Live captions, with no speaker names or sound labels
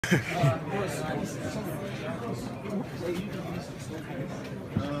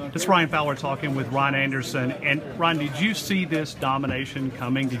It's Ryan Fowler talking with Ryan Anderson. And Ryan, did you see this domination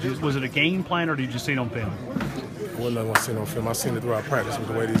coming? Was it a game plan, or did you see it on film? I wasn't see it on film. I seen it throughout practice with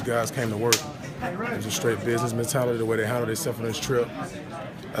the way these guys came to work. It was a straight business mentality, the way they handled themselves on this trip.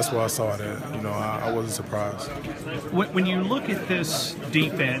 That's why I saw that. You know, I wasn't surprised. When you look at this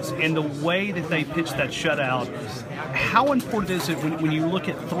defense and the way that they pitched that shutout, how important is it when you look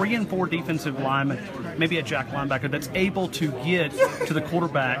at 3 and 4 defensive linemen, maybe a jack linebacker, that's able to get to the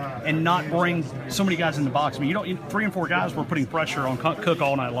quarterback and not bring so many guys in the box? I mean, 3 and 4 guys were putting pressure on Cook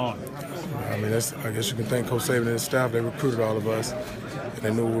all night long. I mean, I guess you can thank Coach Saban and his staff. They recruited all of us, and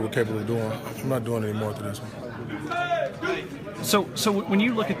they knew what we were capable of doing. I'm not doing any more to this one. So when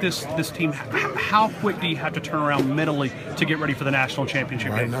you look at this team, how quick do you have to turn around mentally to get ready for the national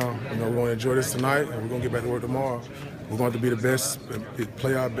championship right game? Now, you know, we're going to enjoy this tonight, and we're going to get back to work tomorrow. We're going to be the best,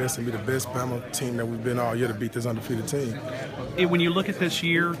 play our best, and be the best Bama team that we've been all year to beat this undefeated team. When you look at this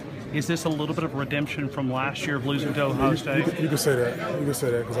year, is this a little bit of redemption from last year of losing to Ohio State? You can say that. You can say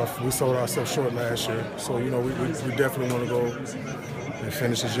that because we sold ourselves short last year. So, you know, we definitely want to go and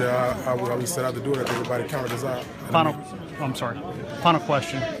finish this year. We set out to do it. Everybody counted us out. Final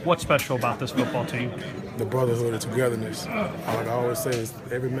question. What's special about this football team? The brotherhood, the togetherness. Like I always say, it's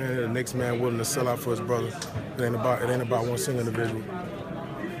every man and the next man willing to sell out for his brother. It ain't about one single individual.